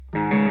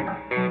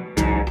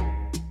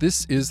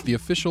This is the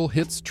official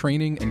HITS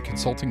Training and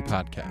Consulting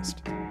Podcast.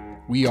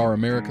 We are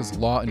America's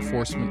law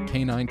enforcement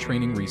canine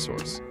training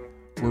resource.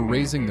 We're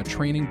raising the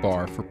training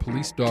bar for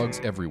police dogs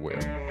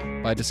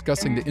everywhere by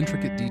discussing the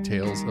intricate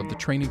details of the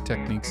training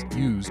techniques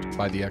used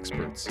by the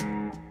experts.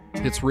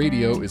 HITS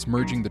Radio is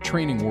merging the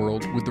training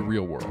world with the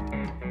real world.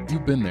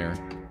 You've been there.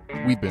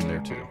 We've been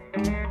there too.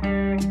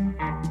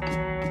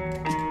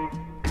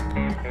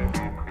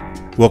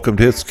 Welcome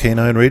to HITS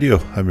Canine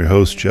Radio. I'm your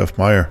host, Jeff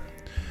Meyer.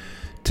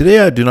 Today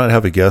I do not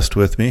have a guest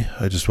with me.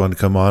 I just wanted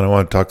to come on. I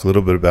want to talk a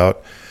little bit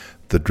about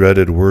the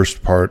dreaded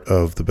worst part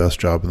of the best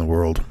job in the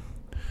world.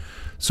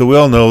 So we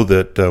all know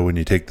that when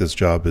you take this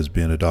job as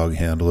being a dog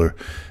handler,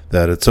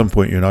 that at some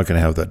point you're not going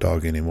to have that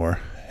dog anymore.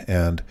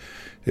 And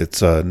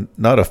it's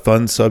not a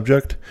fun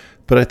subject,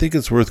 but I think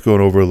it's worth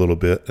going over a little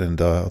bit.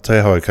 And I'll tell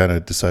you how I kind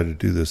of decided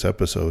to do this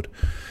episode.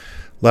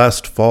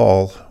 Last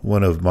fall,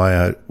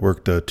 I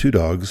worked two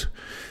dogs,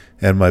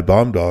 and my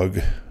bomb dog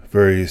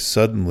very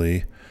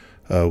suddenly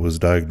was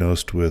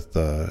diagnosed with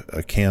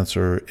a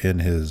cancer in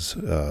his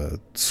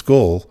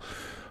skull.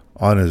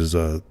 On his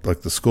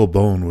like the skull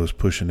bone was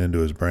pushing into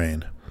his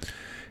brain.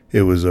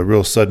 It was a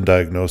real sudden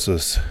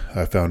diagnosis.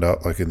 I found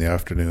out like in the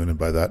afternoon, and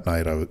by that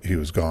night he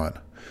was gone.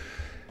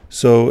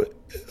 So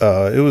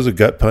it was a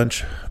gut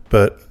punch.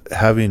 But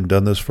having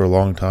done this for a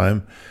long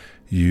time,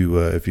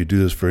 if you do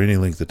this for any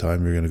length of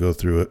time, you're going to go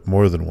through it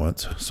more than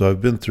once. So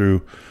I've been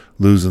through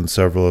losing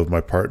several of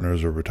my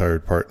partners or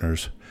retired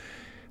partners.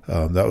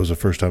 That was the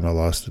first time I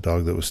lost a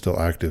dog that was still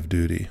active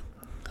duty.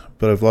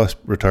 But I've lost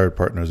retired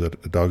partners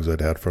at dogs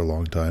I'd had for a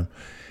long time.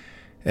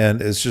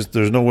 And it's just,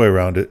 there's no way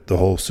around it. The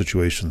whole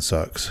situation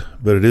sucks.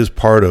 But it is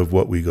part of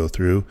what we go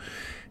through.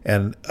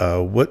 And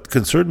what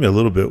concerned me a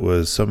little bit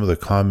was some of the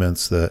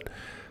comments that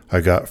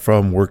I got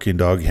from working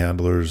dog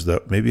handlers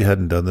that maybe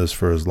hadn't done this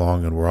for as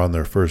long and were on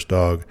their first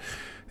dog.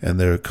 And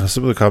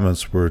some of the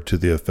comments were to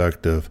the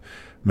effect of,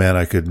 man,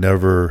 I could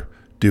never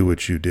do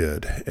what you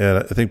did. And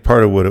I think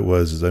part of what it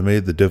was is I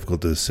made the difficult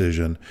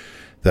decision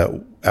that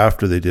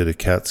after they did a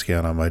CAT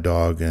scan on my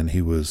dog and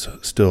he was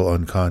still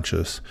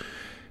unconscious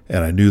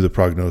and I knew the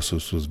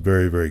prognosis was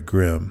very, very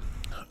grim,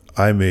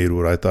 I made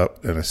what I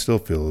thought, and I still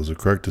feel was a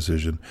correct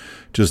decision,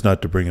 just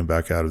not to bring him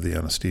back out of the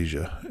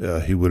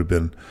anesthesia. He would have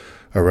been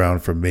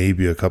around for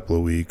maybe a couple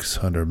of weeks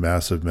under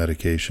massive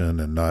medication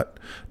and not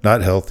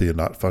healthy and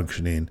not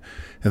functioning.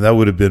 And that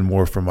would have been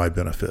more for my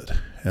benefit.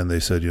 And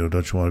they said,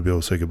 don't you want to be able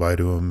to say goodbye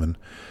to him? And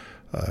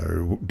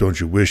don't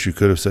you wish you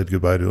could have said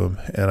goodbye to him?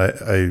 And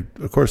I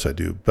of course I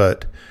do.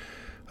 But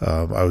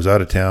I was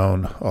out of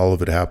town. All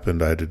of it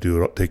happened. I had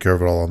to take care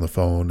of it all on the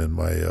phone. And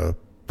my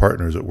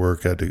partners at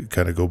work had to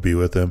kind of go be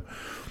with him.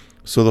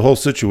 So the whole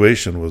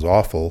situation was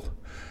awful.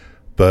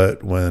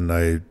 But when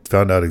I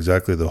found out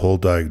exactly the whole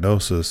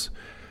diagnosis,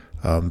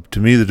 to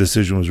me the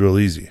decision was real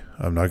easy.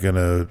 I'm not going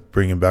to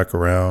bring him back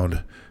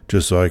around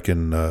just so I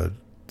can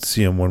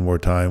see him one more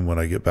time when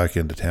I get back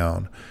into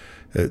town.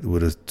 It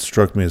would have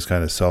struck me as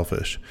kind of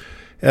selfish.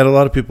 And a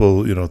lot of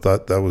people,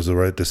 thought that was the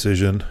right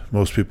decision.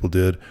 Most people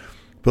did.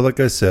 But like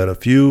I said, a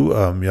few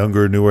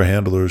younger, newer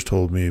handlers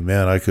told me,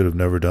 man, I could have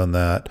never done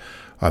that.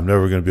 I'm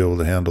never going to be able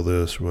to handle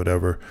this or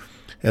whatever.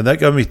 And that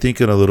got me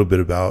thinking a little bit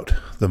about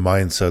the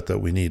mindset that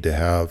we need to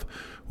have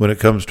when it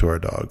comes to our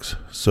dogs.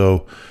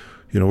 So,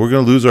 we're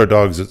going to lose our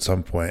dogs at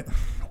some point.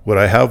 What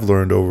I have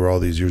learned over all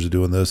these years of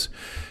doing this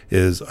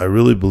is I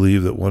really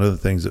believe that one of the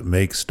things that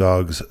makes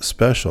dogs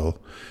special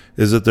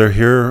is that they're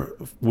here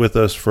with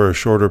us for a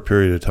shorter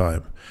period of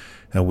time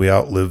and we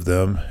outlive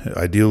them.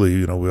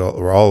 Ideally,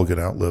 we're all going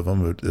to outlive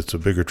them. It's a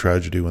bigger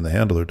tragedy when the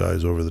handler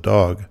dies over the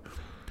dog.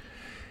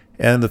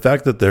 And the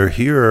fact that they're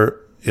here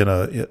in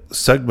a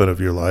segment of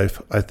your life,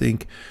 I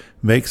think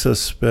makes us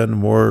spend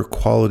more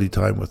quality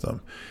time with them.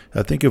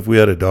 I think if we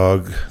had a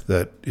dog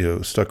that,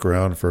 stuck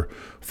around for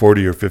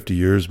 40 or 50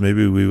 years,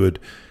 maybe we would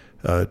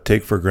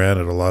take for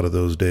granted a lot of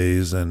those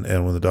days. And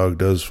when the dog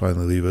does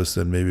finally leave us,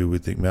 then maybe we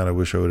think, man, I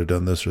wish I would have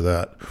done this or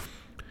that.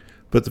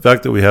 But the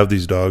fact that we have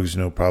these dogs,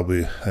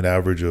 probably an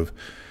average of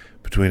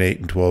between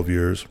 8 and 12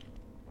 years,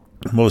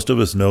 most of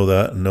us know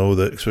that,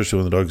 especially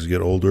when the dogs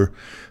get older,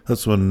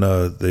 that's when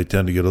they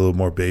tend to get a little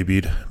more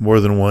babied. More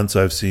than once,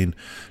 I've seen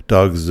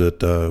dogs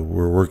that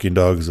were working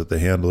dogs that the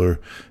handler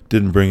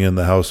didn't bring in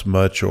the house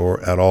much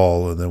or at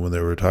all, and then when they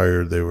were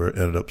retired, they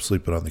ended up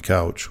sleeping on the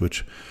couch,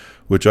 which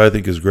I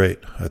think is great.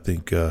 I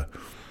think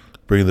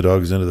bringing the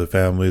dogs into the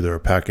family, they're a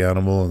pack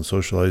animal, and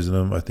socializing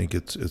them, I think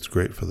it's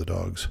great for the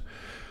dogs.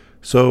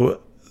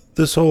 So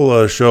this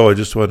whole show, I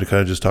just wanted to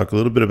kind of just talk a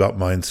little bit about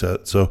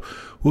mindset. So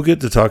we'll get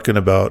to talking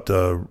about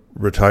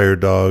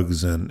retired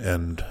dogs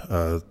and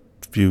a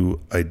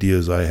few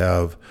ideas I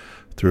have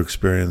through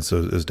experience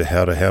as to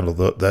how to handle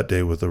that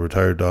day with a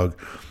retired dog.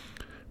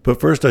 But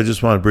first, I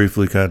just want to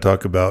briefly kind of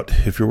talk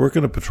about if you're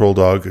working a patrol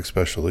dog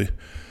especially,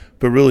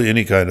 but really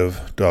any kind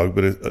of dog,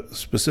 but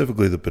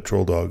specifically the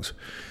patrol dogs.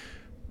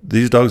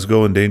 These dogs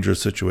go in dangerous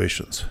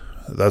situations.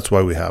 That's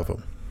why we have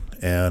them.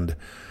 And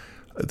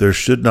there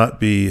should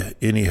not be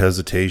any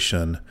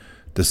hesitation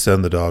to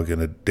send the dog in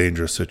a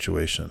dangerous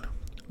situation.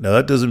 Now,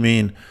 that doesn't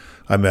mean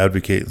I'm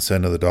advocating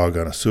sending the dog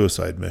on a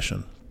suicide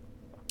mission.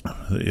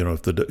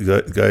 If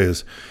the guy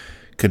is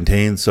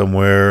contained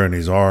somewhere and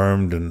he's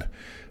armed and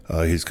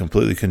he's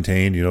completely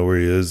contained, you know where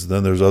he is,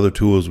 then there's other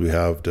tools we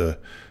have to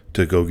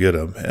go get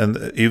him.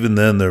 And even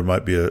then there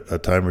might be a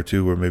time or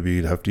two where maybe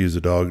you'd have to use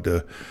a dog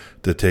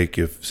to take,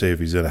 if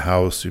he's in a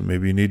house,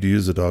 maybe you need to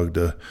use a dog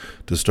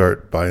to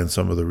start buying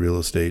some of the real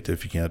estate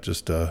if you can't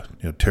just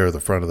tear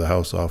the front of the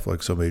house off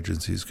like some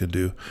agencies can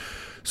do.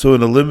 So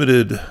in a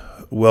limited,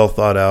 well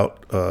thought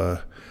out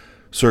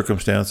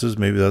circumstances,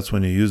 maybe that's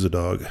when you use a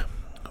dog.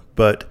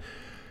 But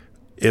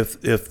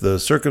if the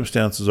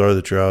circumstances are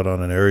that you're out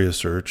on an area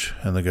search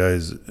and the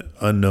guy's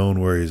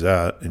unknown where he's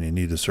at and you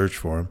need to search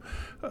for him,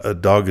 a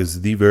dog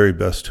is the very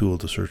best tool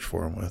to search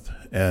for him with.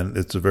 And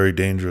it's a very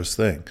dangerous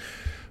thing.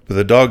 But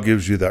the dog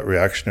gives you that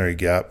reactionary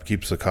gap,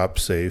 keeps the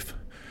cops safe.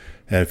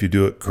 And if you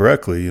do it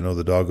correctly,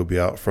 the dog will be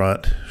out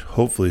front.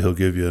 Hopefully he'll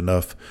give you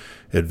enough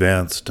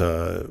advanced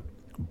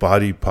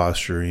body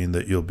posturing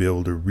that you'll be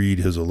able to read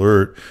his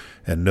alert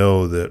and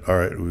know that, all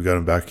right, we've got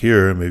him back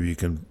here, and maybe you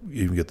can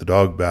even get the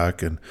dog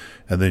back, and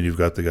then you've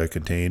got the guy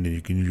contained, and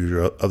you can use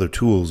your other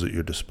tools at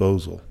your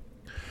disposal.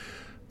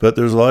 But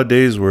there's a lot of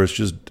days where it's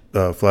just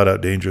flat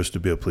out dangerous to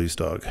be a police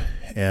dog.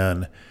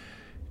 And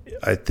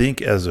I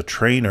think as a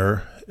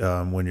trainer,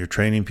 when you're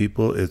training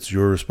people, it's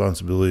your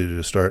responsibility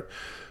to start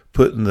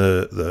putting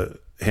the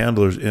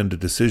handlers into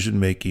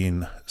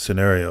decision-making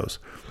scenarios.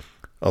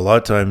 A lot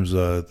of times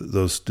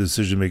those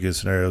decision-making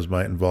scenarios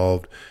might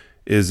involve,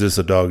 is this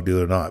a dog deal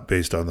or not,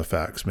 based on the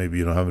facts. Maybe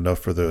you don't have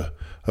enough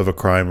of a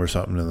crime or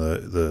something, and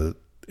the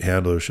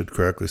handler should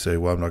correctly say,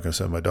 well, I'm not going to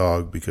send my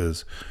dog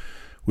because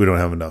we don't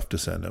have enough to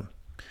send him.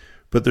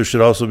 But there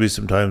should also be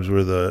some times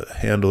where the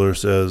handler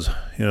says,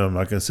 I'm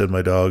not going to send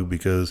my dog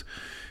because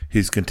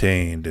he's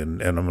contained,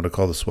 and I'm going to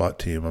call the SWAT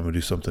team. I'm going to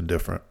do something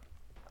different.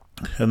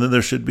 And then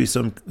there should be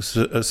some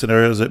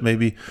scenarios that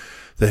maybe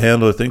the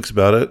handler thinks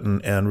about it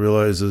and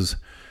realizes,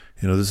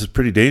 this is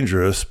pretty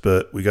dangerous,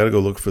 but we got to go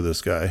look for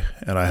this guy,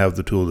 and I have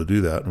the tool to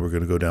do that, and we're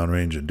going to go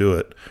downrange and do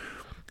it.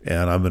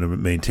 And I'm going to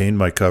maintain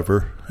my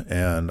cover,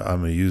 and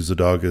I'm going to use the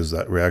dog as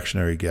that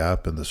reactionary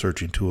gap and the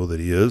searching tool that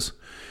he is.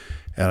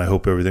 And I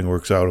hope everything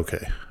works out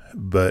okay.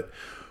 But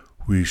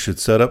we should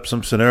set up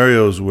some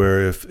scenarios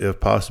where, if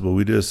possible,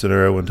 we did a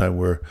scenario one time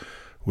where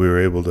we were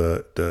able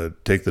to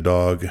take the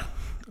dog.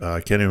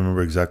 I can't even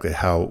remember exactly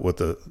what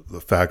the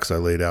facts I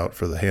laid out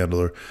for the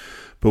handler,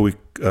 but we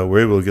were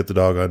able to get the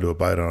dog onto a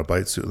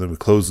bite suit, and then we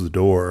closed the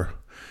door,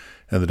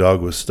 and the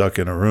dog was stuck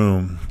in a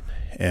room.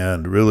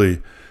 And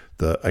really,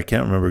 I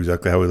can't remember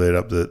exactly how we laid it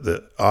up.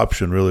 The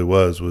option really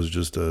was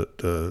just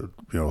to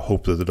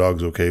hope that the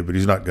dog's okay, but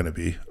he's not going to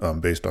be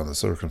based on the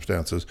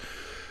circumstances.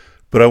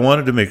 But I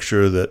wanted to make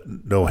sure that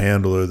no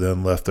handler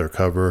then left their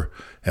cover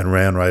and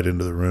ran right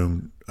into the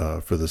room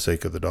for the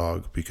sake of the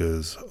dog,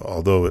 because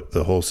although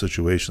the whole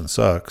situation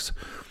sucks,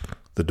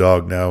 the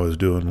dog now is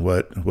doing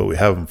what we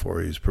have him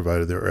for. He's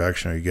provided the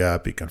reactionary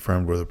gap. He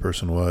confirmed where the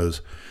person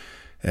was,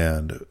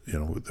 and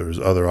there's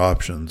other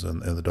options,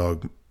 and the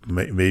dog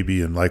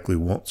maybe and likely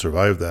won't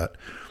survive that.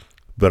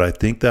 But I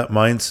think that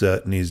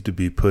mindset needs to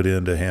be put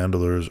into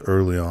handlers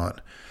early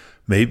on.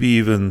 Maybe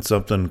even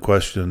something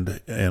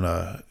questioned in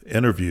an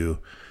interview,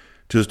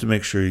 just to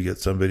make sure you get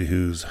somebody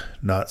who's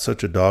not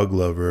such a dog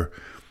lover,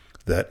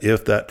 that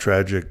if that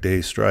tragic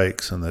day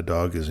strikes and the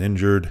dog is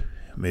injured,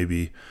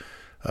 maybe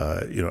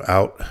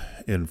out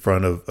in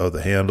front of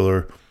the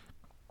handler,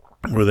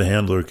 where the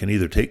handler can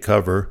either take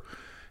cover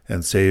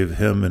and save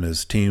him and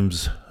his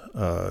team's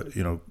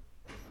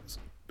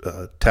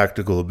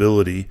tactical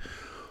ability,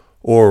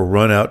 or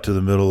run out to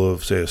the middle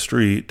of, say, a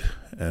street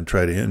and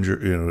try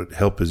to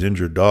help his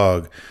injured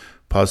dog,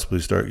 possibly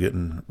start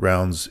getting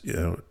rounds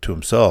to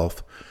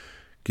himself,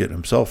 getting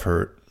himself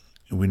hurt.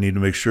 We need to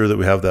make sure that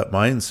we have that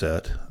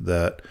mindset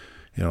that,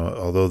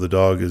 although the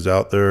dog is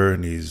out there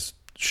and he's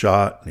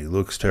shot and he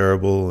looks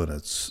terrible and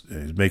he's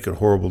making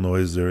horrible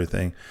noises and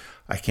everything,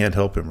 I can't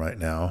help him right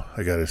now.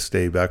 I got to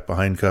stay back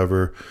behind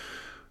cover,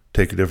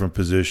 take a different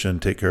position,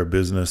 take care of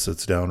business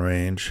that's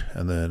downrange,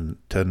 and then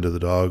tend to the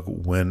dog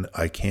when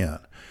I can.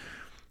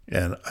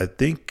 And I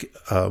think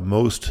I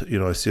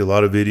see a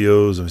lot of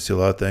videos and I see a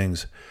lot of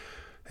things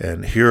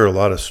and hear a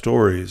lot of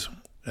stories.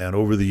 And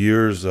over the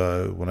years,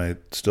 when I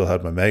still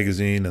had my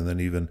magazine, and then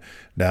even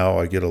now,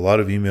 I get a lot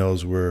of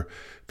emails where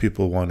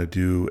people want to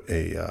do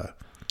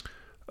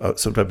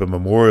some type of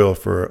memorial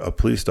for a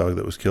police dog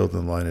that was killed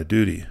in the line of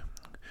duty.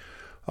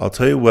 I'll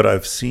tell you what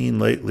I've seen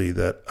lately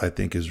that I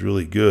think is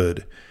really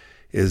good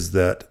is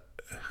that,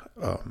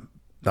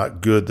 not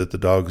good that the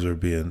dogs are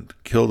being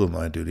killed in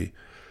line of duty,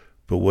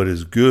 but what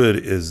is good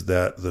is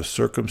that the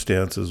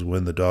circumstances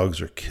when the dogs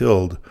are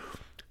killed,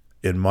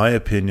 in my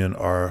opinion,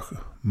 are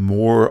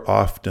more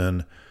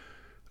often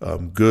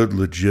good,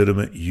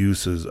 legitimate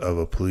uses of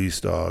a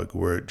police dog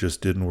where it just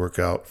didn't work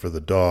out for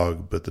the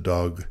dog, but the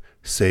dog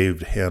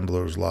saved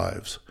handlers'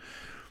 lives.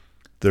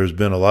 There's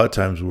been a lot of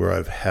times where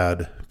I've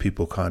had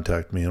people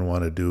contact me and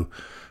want to do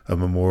a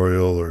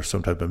memorial or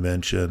some type of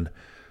mention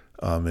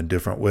in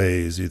different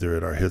ways, either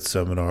at our HIT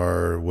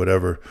seminar or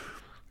whatever.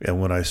 And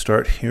when I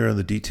start hearing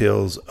the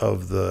details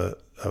of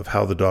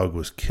how the dog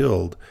was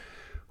killed,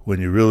 when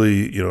you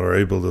really, are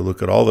able to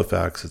look at all the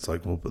facts, it's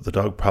like, well, but the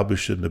dog probably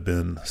shouldn't have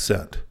been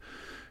sent.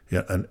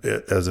 Yeah, and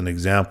as an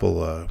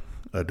example,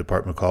 a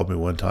department called me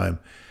one time,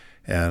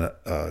 and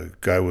a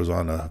guy was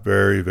on a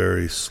very,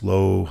 very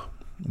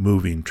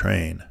slow-moving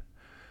train.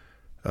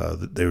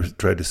 They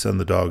tried to send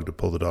the dog to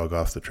pull the dog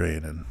off the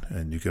train,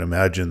 and you can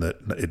imagine that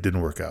it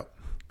didn't work out.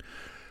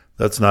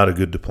 That's not a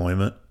good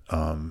deployment.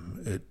 I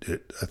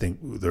think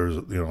there's,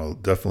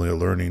 definitely a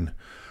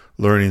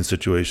learning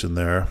situation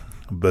there.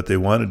 But they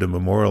wanted to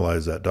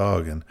memorialize that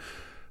dog, and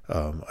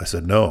I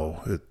said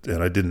no,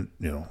 and I didn't,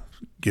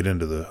 get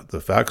into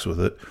the facts with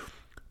it.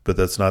 But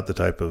that's not the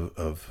type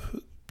of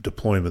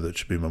deployment that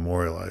should be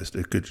memorialized.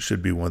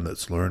 Should be one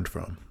that's learned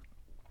from.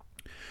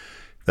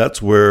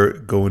 That's where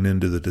going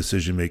into the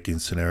decision-making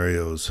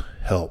scenarios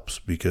helps,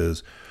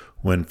 because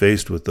when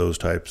faced with those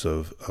types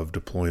of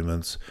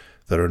deployments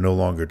that are no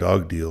longer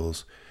dog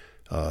deals,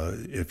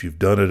 if you've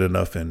done it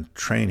enough in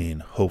training,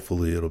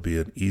 hopefully it'll be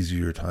an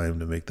easier time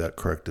to make that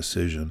correct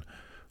decision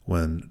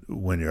when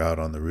you're out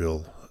on the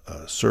real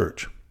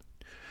search.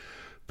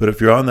 But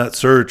if you're on that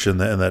search and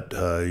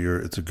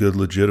it's a good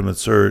legitimate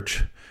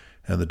search,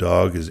 and the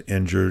dog is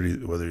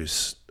injured, whether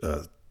he's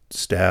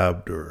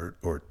stabbed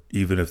or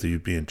even if he's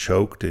being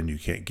choked and you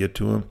can't get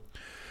to him,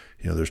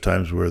 there's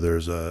times where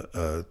there's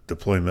a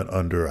deployment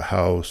under a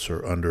house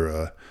or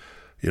under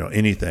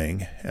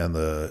anything, and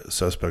the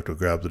suspect will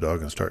grab the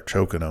dog and start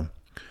choking him.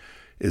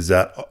 Is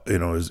that,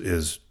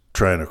 is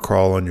trying to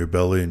crawl on your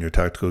belly in your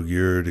tactical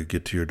gear to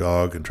get to your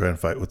dog and try and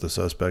fight with the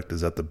suspect,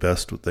 is that the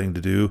best thing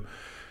to do?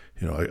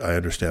 I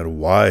understand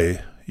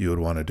why you would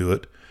want to do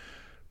it,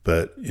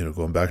 but,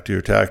 going back to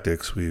your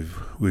tactics, we've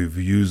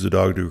used the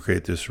dog to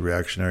create this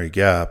reactionary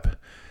gap.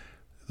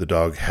 The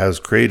dog has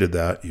created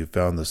that. You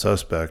found the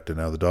suspect, and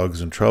now the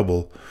dog's in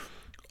trouble.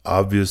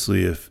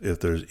 Obviously, if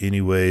there's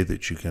any way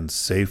that you can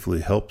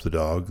safely help the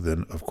dog,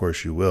 then of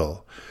course you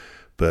will.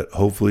 But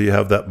hopefully you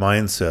have that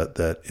mindset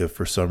that if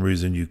for some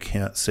reason you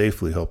can't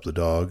safely help the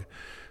dog,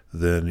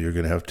 then you're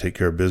going to have to take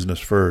care of business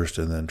first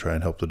and then try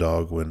and help the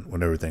dog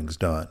when everything's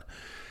done.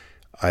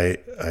 I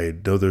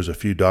know there's a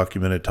few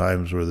documented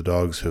times where the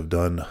dogs have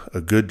done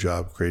a good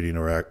job creating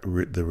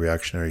the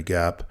reactionary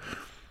gap,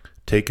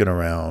 taken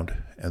around,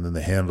 and then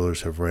the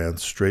handlers have ran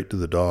straight to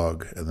the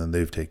dog, and then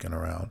they've taken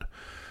around.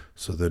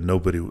 So that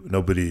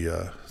nobody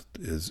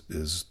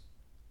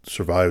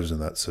survives in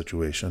that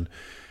situation,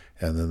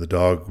 and then the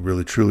dog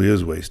really truly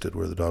is wasted.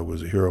 Where the dog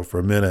was a hero for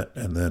a minute,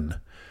 and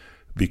then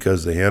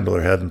because the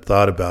handler hadn't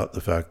thought about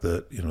the fact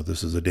that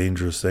this is a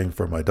dangerous thing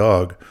for my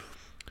dog,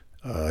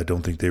 I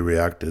don't think they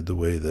reacted the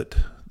way that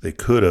they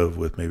could have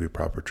with maybe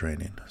proper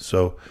training.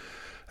 So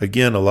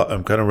again,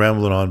 I'm kind of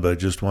rambling on, but I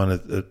just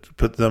wanted to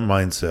put the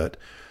mindset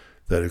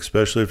that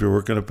especially if you're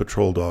working a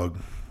patrol dog,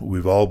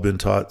 we've all been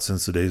taught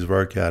since the days of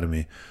our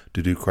academy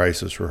to do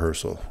crisis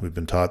rehearsal. We've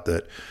been taught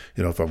that,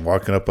 if I'm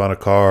walking up on a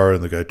car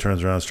and the guy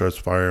turns around and starts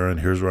firing,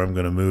 here's where I'm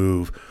going to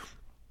move.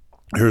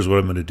 Here's what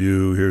I'm going to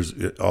do. Here's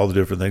all the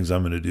different things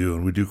I'm going to do.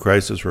 And we do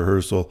crisis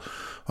rehearsal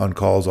on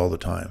calls all the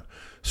time.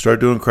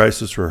 Start doing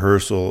crisis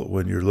rehearsal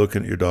when you're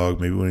looking at your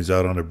dog, maybe when he's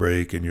out on a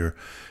break and you're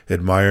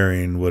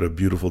admiring what a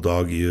beautiful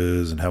dog he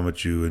is and how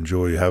much you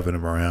enjoy having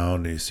him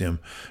around, and you see him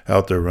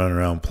out there running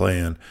around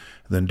playing. And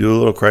then do a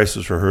little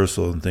crisis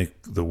rehearsal and think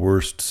the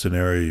worst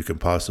scenario you can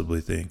possibly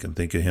think, and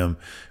think of him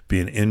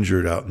being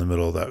injured out in the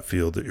middle of that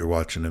field that you're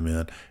watching him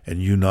in,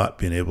 and you not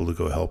being able to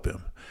go help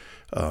him.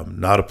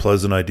 Not a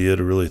pleasant idea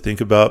to really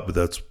think about, but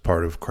that's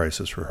part of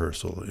crisis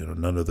rehearsal.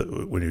 None of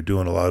that, when you're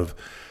doing a lot of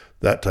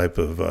that type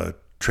of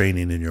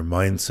training in your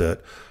mindset,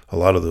 a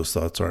lot of those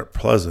thoughts aren't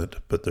pleasant,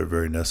 but they're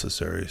very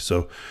necessary.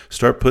 So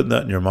start putting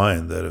that in your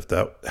mind, that if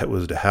that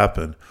was to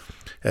happen,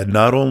 and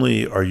not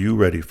only are you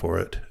ready for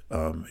it,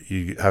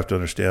 you have to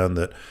understand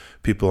that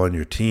people on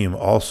your team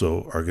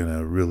also are going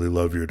to really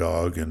love your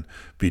dog and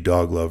be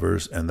dog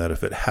lovers, and that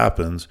if it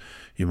happens,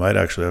 you might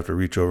actually have to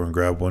reach over and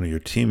grab one of your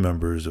team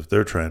members if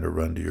they're trying to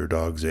run to your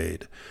dog's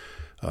aid.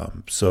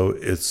 So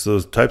it's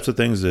those types of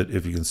things that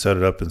if you can set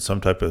it up in some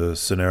type of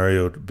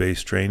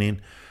scenario-based training,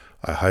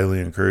 I highly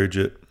encourage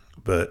it.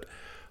 But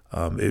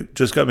it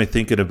just got me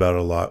thinking about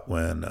it a lot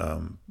when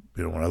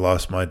I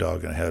lost my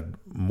dog, and I had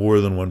more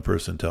than one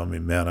person tell me,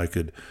 man, I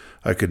could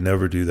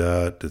never do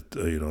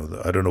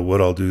that. I don't know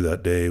what I'll do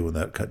that day when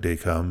that day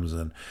comes.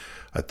 And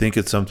I think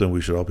it's something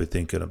we should all be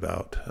thinking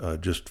about,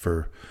 just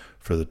for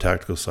the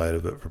tactical side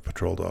of it for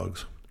patrol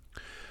dogs.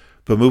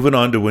 But moving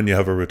on to when you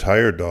have a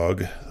retired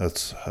dog,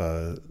 that's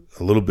a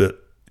little bit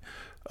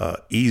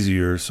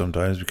easier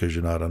sometimes because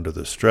you're not under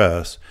the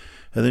stress.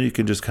 And then you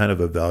can just kind of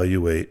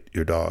evaluate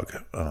your dog.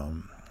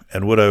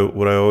 And what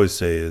I always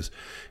say is,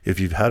 if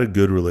you've had a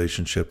good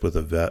relationship with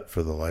a vet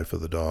for the life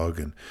of the dog,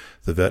 and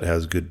the vet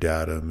has good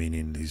data,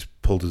 meaning he's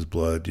pulled his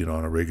blood,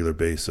 on a regular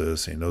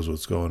basis, he knows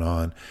what's going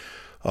on.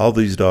 All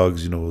these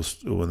dogs,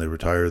 when they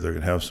retire, they're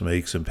going to have some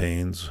aches and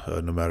pains,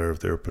 no matter if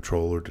they're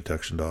patrol or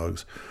detection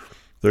dogs.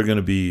 They're going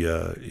to be,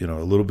 a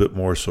little bit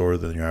more sore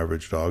than your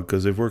average dog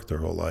because they've worked their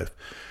whole life.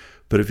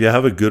 But if you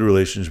have a good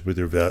relationship with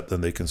your vet,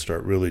 then they can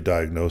start really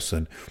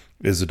diagnosing,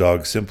 is the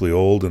dog simply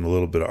old and a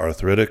little bit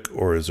arthritic,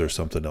 or is there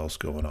something else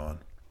going on?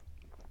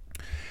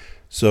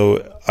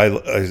 So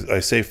I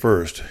say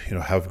first,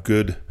 have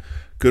good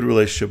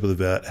relationship with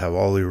the vet, have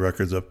all your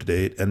records up to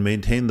date, and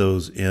maintain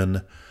those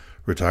in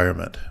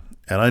retirement.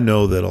 And I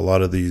know that a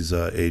lot of these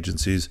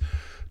agencies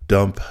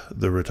dump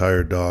the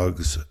retired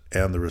dogs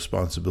and the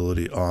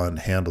responsibility on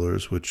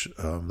handlers, which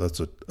that's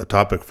a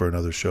topic for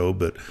another show,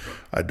 but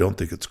I don't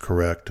think it's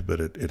correct, but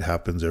it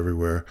happens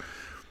everywhere.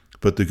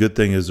 But the good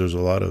thing is there's a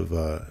lot of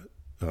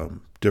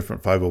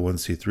different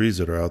 501c3s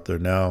that are out there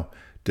now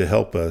to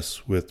help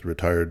us with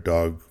retired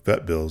dog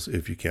vet bills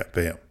if you can't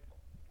pay them.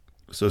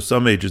 So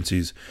some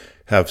agencies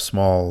have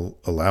small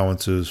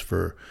allowances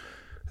for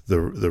the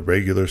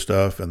regular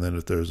stuff, and then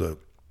if there's a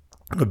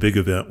big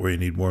event where you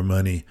need more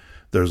money,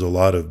 there's a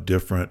lot of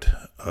different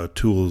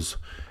tools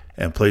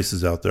and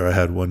places out there. I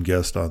had one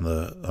guest on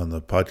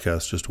the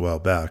podcast just a while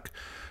back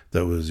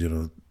that was,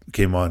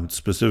 came on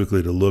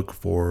specifically to look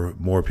for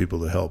more people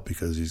to help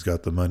because he's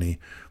got the money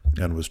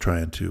and was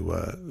trying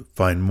to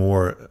find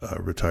more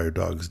retired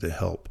dogs to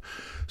help.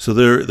 So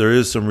there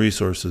is some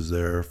resources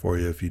there for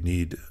you if you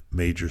need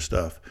major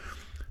stuff.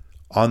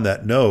 On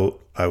that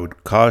note, I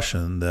would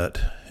caution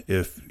that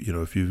if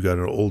you've got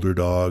an older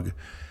dog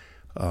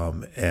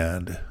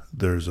and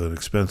there's an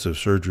expensive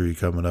surgery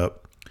coming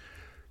up,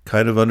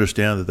 kind of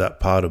understand that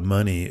pot of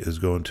money is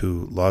going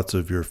to lots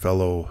of your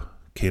fellow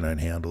canine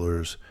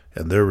handlers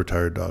and their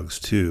retired dogs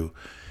too.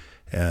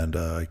 And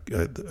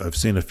I've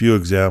seen a few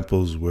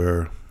examples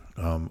where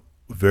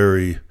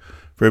very,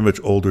 very much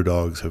older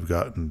dogs have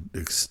gotten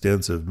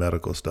extensive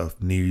medical stuff,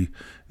 knee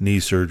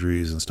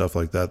surgeries and stuff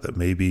like that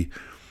maybe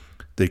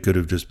they could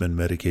have just been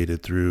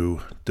medicated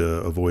through to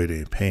avoid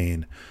any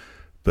pain,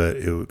 but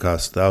it would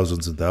cost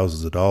thousands and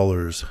thousands of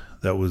dollars.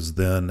 That was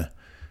then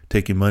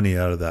taking money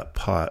out of that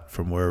pot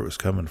from where it was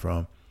coming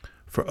from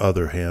for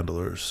other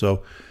handlers.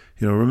 So,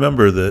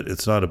 remember that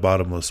it's not a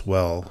bottomless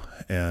well,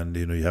 and,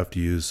 you have to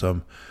use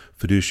some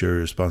fiduciary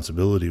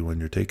responsibility when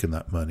you're taking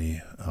that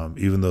money,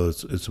 even though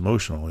it's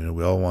emotional.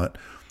 We all want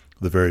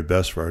the very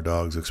best for our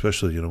dogs,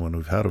 especially, when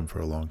we've had them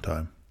for a long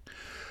time.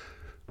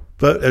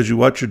 But as you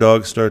watch your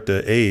dog start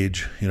to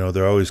age,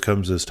 there always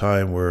comes this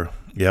time where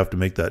you have to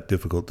make that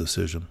difficult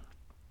decision.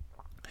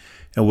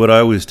 And what I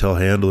always tell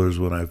handlers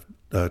when I've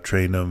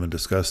trained them and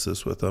discussed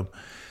this with them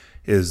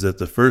is that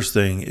the first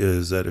thing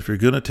is that if you're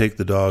going to take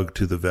the dog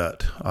to the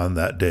vet on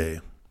that day,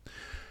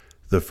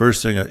 the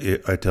first thing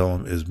I tell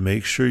them is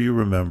make sure you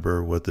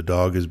remember what the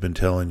dog has been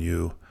telling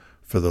you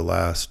for the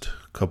last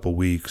couple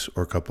weeks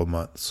or couple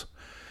months.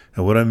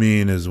 And what I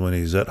mean is when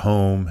he's at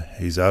home,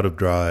 he's out of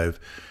drive,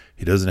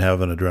 he doesn't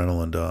have an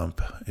adrenaline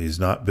dump,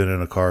 he's not been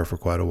in a car for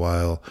quite a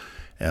while,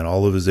 and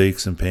all of his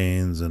aches and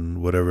pains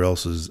and whatever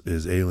else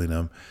is ailing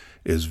him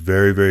is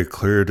very, very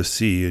clear to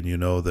see, and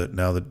that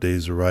now that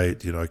days are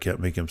right, I can't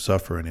make him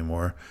suffer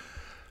anymore,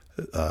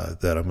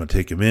 that I'm going to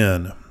take him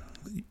in.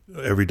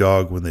 Every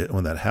dog, when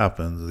that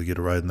happens, they get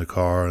a ride in the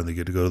car and they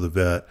get to go to the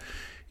vet,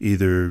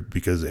 either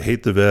because they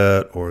hate the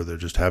vet or they're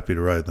just happy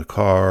to ride in the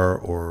car,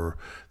 or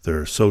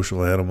they're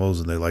social animals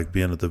and they like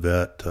being at the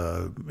vet.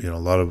 A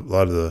lot of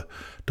the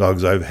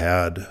dogs I've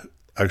had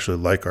actually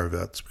like our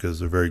vets because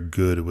they're very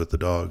good with the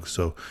dogs.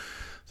 So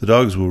the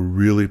dogs will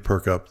really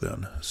perk up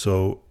then.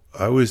 So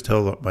I always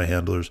tell my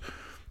handlers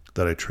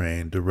that I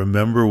train to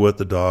remember what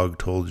the dog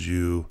told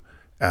you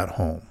at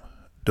home.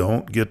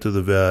 Don't get to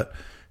the vet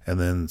and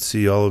then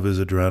see all of his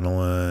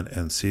adrenaline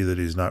and see that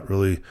he's not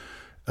really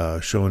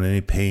showing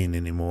any pain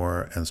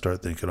anymore and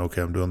start thinking,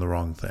 okay, I'm doing the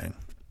wrong thing.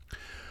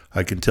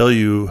 I can tell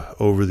you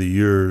over the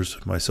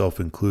years, myself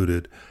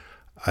included,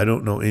 I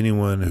don't know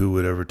anyone who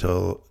would ever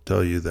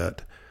tell you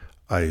that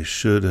I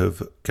should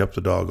have kept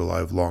the dog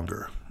alive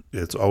longer.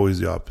 It's always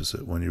the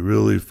opposite. When you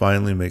really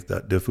finally make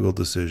that difficult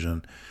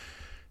decision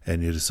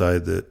and you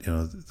decide that,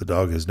 the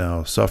dog is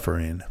now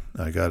suffering,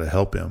 I got to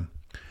help him,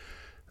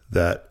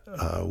 that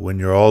when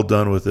you're all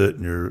done with it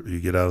and you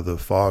get out of the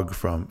fog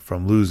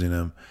from losing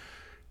him,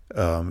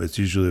 it's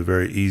usually a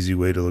very easy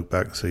way to look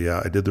back and say,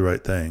 yeah, I did the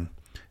right thing.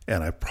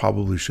 And I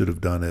probably should have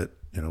done it,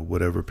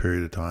 whatever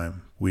period of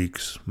time,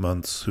 weeks,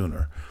 months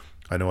sooner.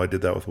 I know I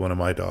did that with one of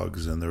my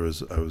dogs, and I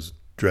was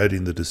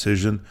dreading the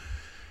decision.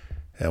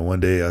 And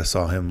one day I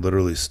saw him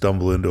literally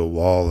stumble into a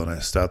wall, and I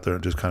sat there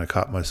and just kind of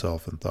caught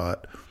myself and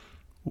thought,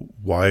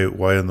 why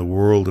in the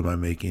world am I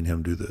making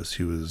him do this?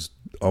 He was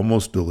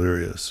almost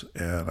delirious,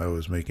 and I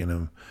was making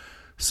him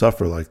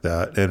suffer like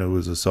that. And it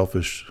was a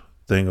selfish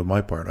thing of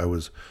my part. I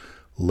was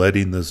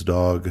letting this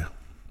dog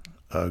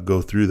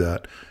go through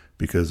that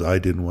because I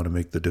didn't want to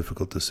make the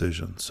difficult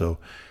decision. So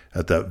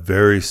at that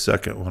very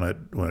second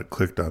when it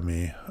clicked on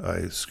me,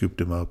 I scooped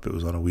him up. It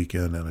was on a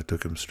weekend, and I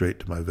took him straight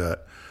to my vet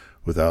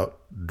without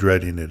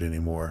dreading it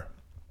anymore.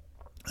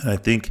 And I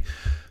think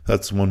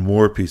that's one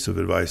more piece of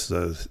advice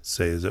that I would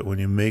say is that when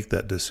you make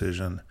that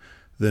decision,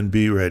 then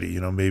be ready.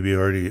 Maybe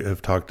already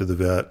have talked to the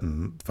vet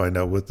and find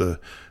out what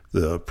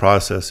the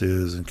process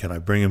is, and can I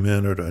bring him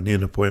in or do I need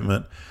an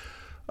appointment?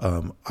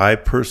 I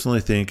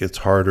personally think it's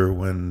harder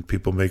when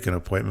people make an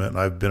appointment.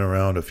 I've been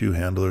around a few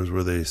handlers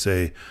where they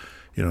say,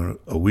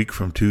 a week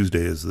from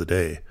Tuesday is the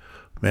day.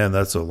 Man,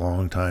 that's a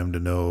long time to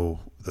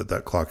know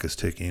that clock is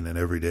ticking, and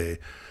every day.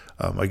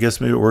 I guess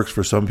maybe it works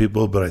for some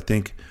people, but I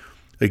think,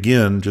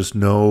 again, just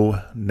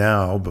know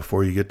now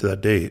before you get to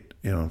that date,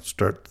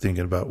 start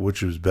thinking about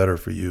which is better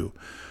for you.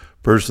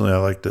 Personally, I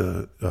like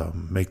to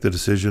make the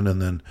decision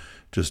and then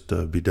just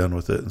be done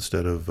with it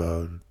instead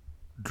of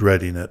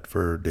dreading it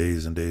for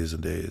days and days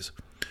and days,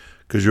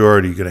 because you're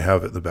already going to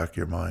have it in the back of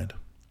your mind.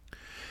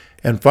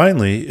 And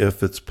finally,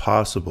 if it's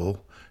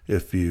possible,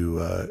 if you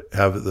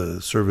have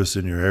the service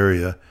in your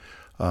area,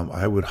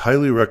 I would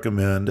highly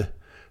recommend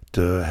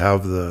to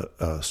have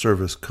the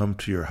service come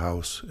to your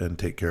house and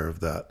take care of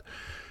that.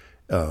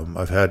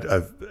 I've had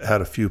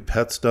a few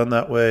pets done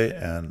that way,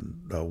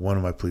 and one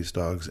of my police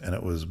dogs, and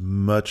it was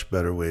much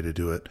better way to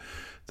do it.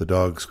 The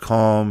dog's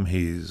calm.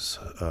 He's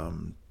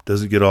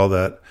doesn't get all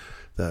that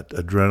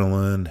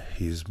adrenaline.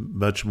 He's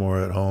much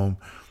more at home.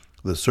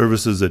 The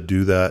services that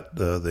do that,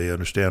 they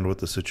understand what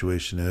the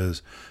situation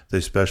is.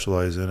 They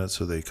specialize in it,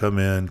 so they come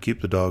in,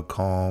 keep the dog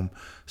calm,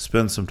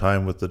 spend some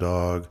time with the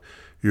dog.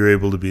 You're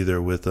able to be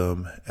there with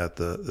them at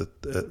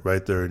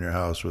right there in your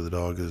house where the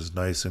dog is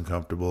nice and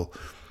comfortable.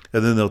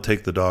 And then they'll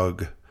take the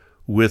dog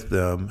with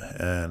them,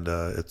 and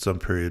at some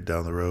period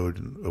down the road,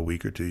 in a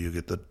week or two, you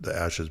get the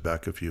ashes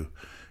back if you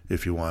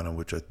want them,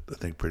 which I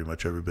think pretty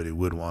much everybody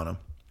would want them.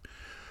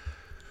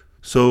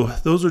 So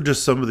those are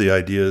just some of the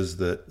ideas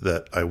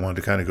that I wanted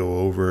to kind of go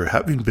over.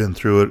 Having been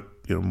through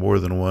it, more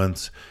than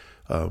once,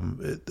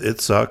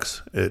 it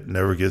sucks. It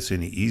never gets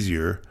any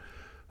easier.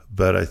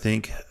 But I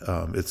think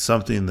it's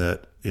something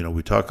that,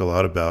 we talk a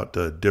lot about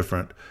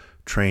different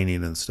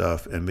training and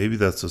stuff, and maybe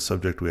that's a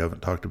subject we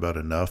haven't talked about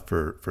enough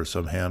for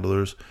some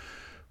handlers.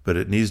 But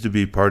it needs to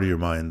be part of your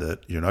mind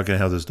that you're not going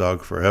to have this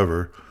dog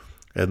forever.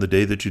 And the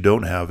day that you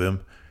don't have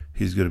him,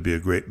 he's going to be a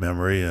great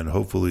memory, and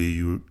hopefully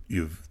you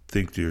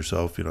think to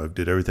yourself, I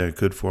did everything I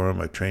could for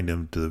him. I trained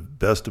him to the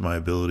best of my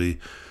ability.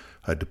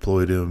 I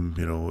deployed him,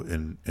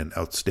 in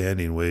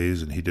outstanding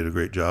ways, and he did a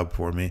great job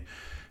for me.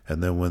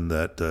 And then when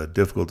that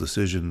difficult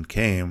decision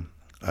came,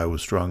 I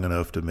was strong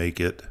enough to make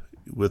it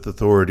with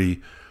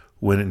authority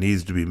when it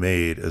needs to be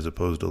made, as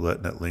opposed to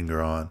letting it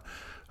linger on.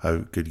 I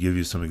could give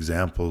you some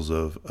examples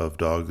of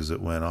dogs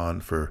that went on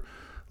for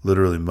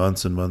literally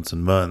months and months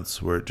and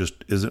months where it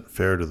just isn't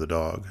fair to the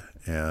dog.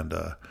 And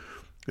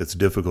it's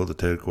difficult to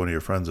take one of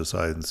your friends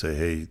aside and say,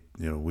 hey,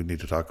 we need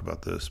to talk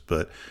about this.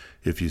 But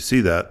if you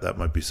see that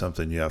might be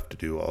something you have to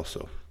do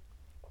also.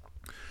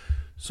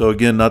 So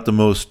again, not the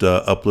most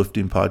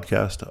uplifting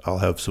podcast. I'll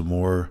have some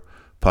more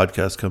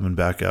podcasts coming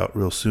back out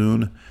real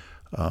soon.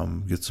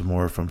 Get some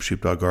more from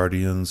Sheepdog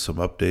Guardians, some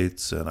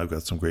updates, and I've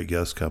got some great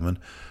guests coming.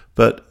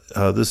 But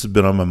this has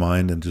been on my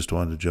mind, and just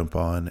wanted to jump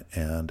on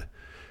and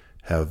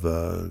have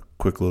a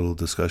quick little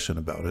discussion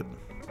about it.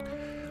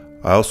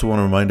 I also want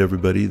to remind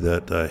everybody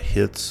that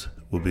HITS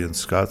will be in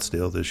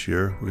Scottsdale this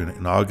year.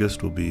 In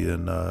August, we'll be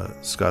in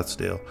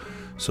Scottsdale.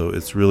 So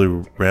it's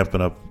really ramping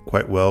up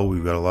quite well.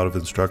 We've got a lot of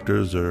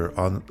instructors a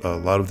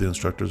lot of the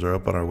instructors are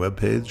up on our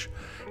webpage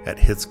at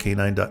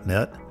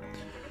hitscanine.net.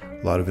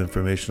 A lot of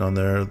information on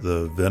there.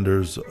 The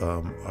vendors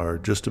are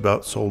just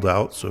about sold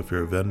out. So if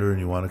you're a vendor and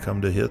you want to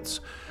come to HITS,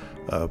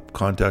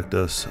 contact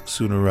us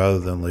sooner rather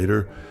than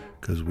later,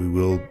 because we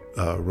will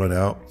run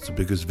out. It's the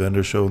biggest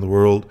vendor show in the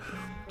world.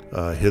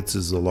 HITS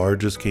is the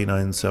largest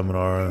canine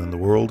seminar in the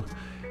world,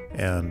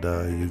 and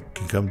you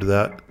can come to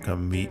that,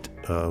 come meet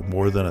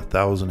more than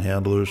 1,000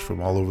 handlers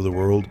from all over the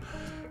world,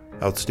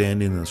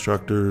 outstanding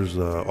instructors,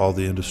 all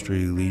the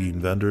industry leading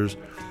vendors.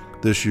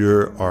 This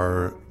year,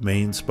 our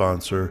main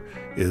sponsor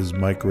is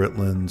Mike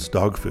Ritland's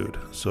Dog Food.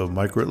 So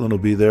Mike Ritland will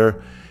be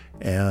there,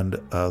 and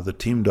the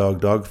Team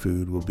Dog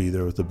Food will be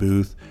there with the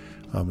booth.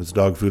 It's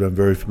dog food I'm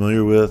very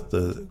familiar with,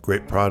 a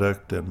great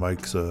product, and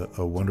Mike's a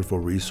wonderful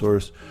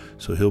resource.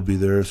 So he'll be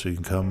there, so you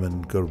can come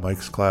and go to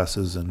Mike's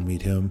classes and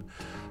meet him.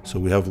 So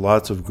we have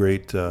lots of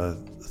great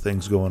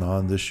things going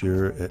on this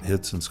year at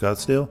HITS in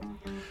Scottsdale.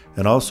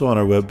 And also on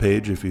our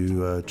webpage, if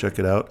you check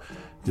it out,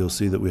 you'll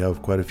see that we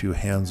have quite a few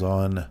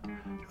hands-on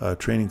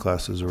training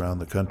classes around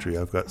the country.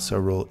 I've got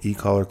several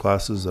e-collar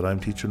classes that I'm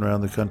teaching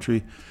around the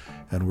country.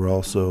 And we're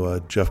also,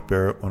 Jeff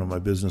Barrett, one of my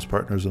business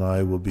partners, and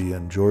I will be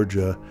in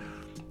Georgia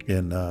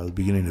in the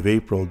beginning of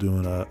April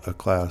doing a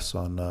class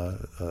on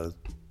a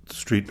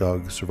street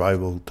dog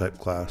survival type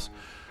class,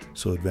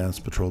 so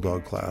advanced patrol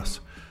dog class.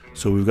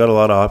 So we've got a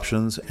lot of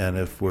options, and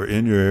if we're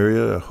in your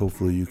area,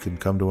 hopefully you can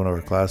come to one of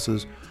our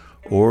classes,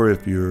 or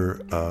if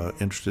you're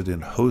interested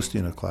in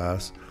hosting a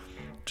class,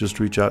 just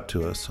reach out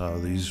to us.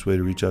 The easiest way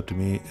to reach out to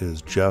me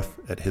is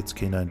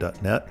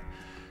jeff@hitscanine.net.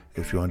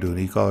 If you want to do an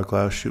e-collar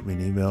class, shoot me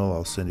an email.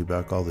 I'll send you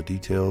back all the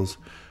details.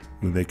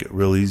 We make it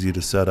real easy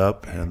to set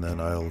up, and then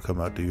I'll come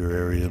out to your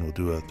area and we'll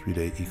do a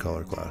 3-day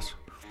e-collar class.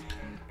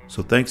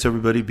 So thanks,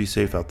 everybody. Be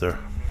safe out there.